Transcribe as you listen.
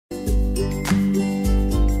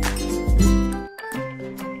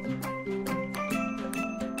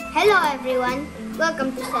Hello everyone,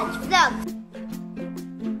 welcome to Such Vlogs.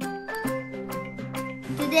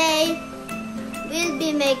 Today, we'll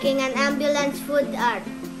be making an ambulance food art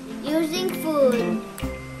using food.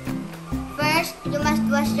 First, you must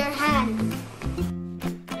wash your hands.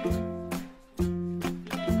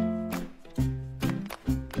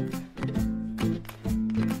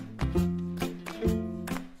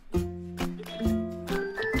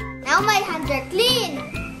 Now my hands are clean.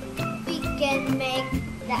 We can make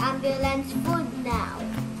the ambulance food now.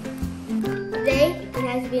 Today, it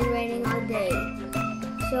has been raining all day.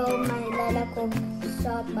 So my Lala cooked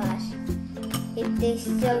sopas. It tastes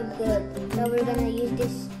so good. So we're gonna use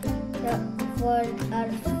this for our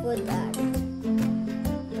food art.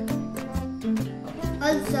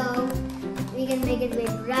 Also, we can make it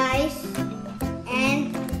with rice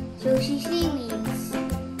and sushi seaweeds.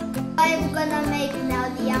 I'm gonna make now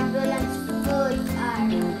the ambulance food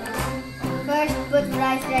art. First, put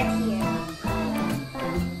rice right here.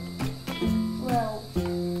 Whoa.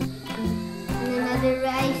 And another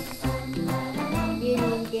rice. You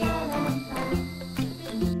need it.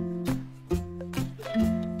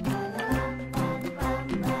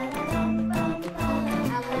 I'm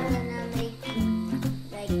gonna make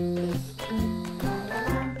like this.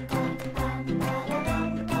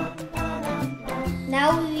 Now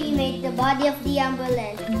we make the body of the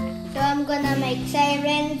ambulance. So I'm gonna make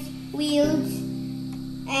sirens, wheels,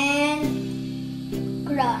 and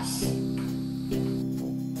cross.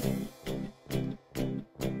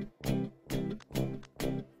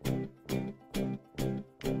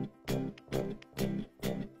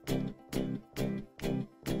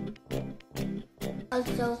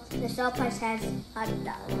 Also, the sopas has hot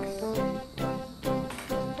dogs.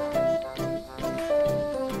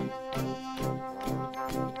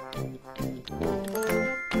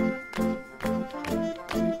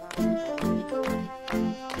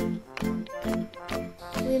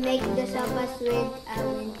 We make the sopas with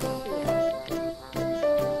almond here.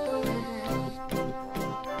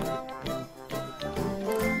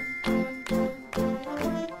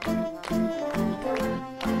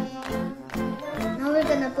 Now we're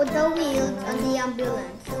gonna put the wheels on the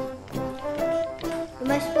ambulance. You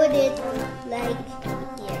must put it like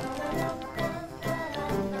here.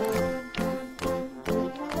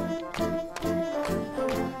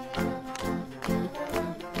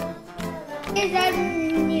 Here's our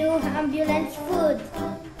new ambulance food.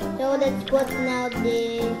 So let's put now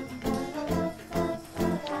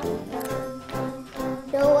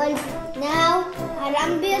now our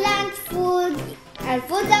ambulance food, our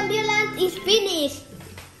food ambulance is finished.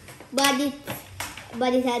 But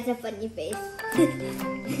it has a funny face.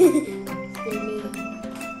 Silly.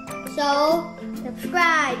 So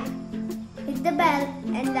subscribe, hit the bell,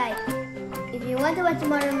 and like. If you want to watch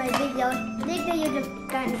more of my videos, click the YouTube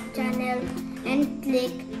channel and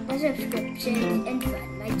click the subscription and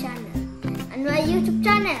find my channel. And my YouTube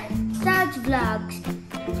channel, Such Vlogs.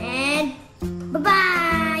 And bye-bye!